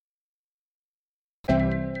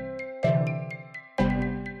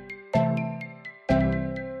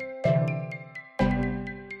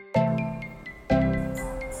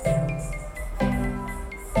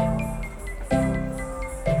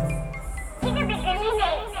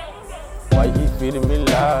Why you keep feeding me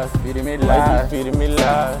lies? Feeding me lies. Feeding me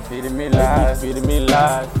lies. Feeding me lies. Feeding me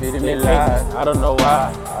lies. Feeding me lies. I don't know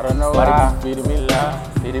why. I don't know why. Why you keep feeding me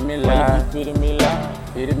lies? Feeding me lies. Why you keep feeding me lies?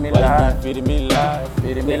 Feeding me lies. Feeding me lies.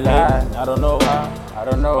 Feeding me lies. I don't know why. I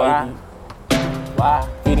don't know why. Why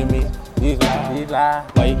feeding me these lies? These lies.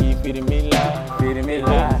 Why you keep feeding me lies? Feeding me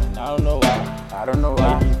lies. I don't know why. I don't know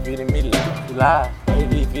why. Why you keep feeding me lies? Lies. Why you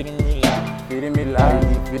keep feeding me lies? Feeding me lies. You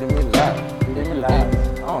keep feeding me lies. Feeding me lies.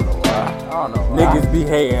 I don't know why. I don't know why. Niggas be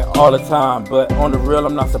hating all the time, but on the real,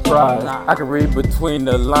 I'm not surprised. I can read between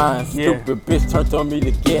the lines. Stupid bitch turned on me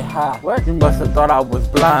to get high. What? You must have thought I was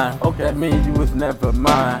blind. Okay. That means you was never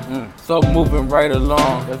mine. So moving right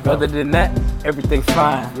along. Other than that, everything's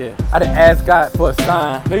fine. Yeah. I done asked God for a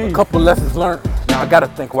sign. Please. A couple lessons learned. Now I gotta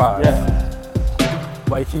think why. Yeah.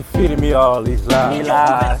 Why you keep feeding me all these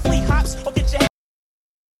lies?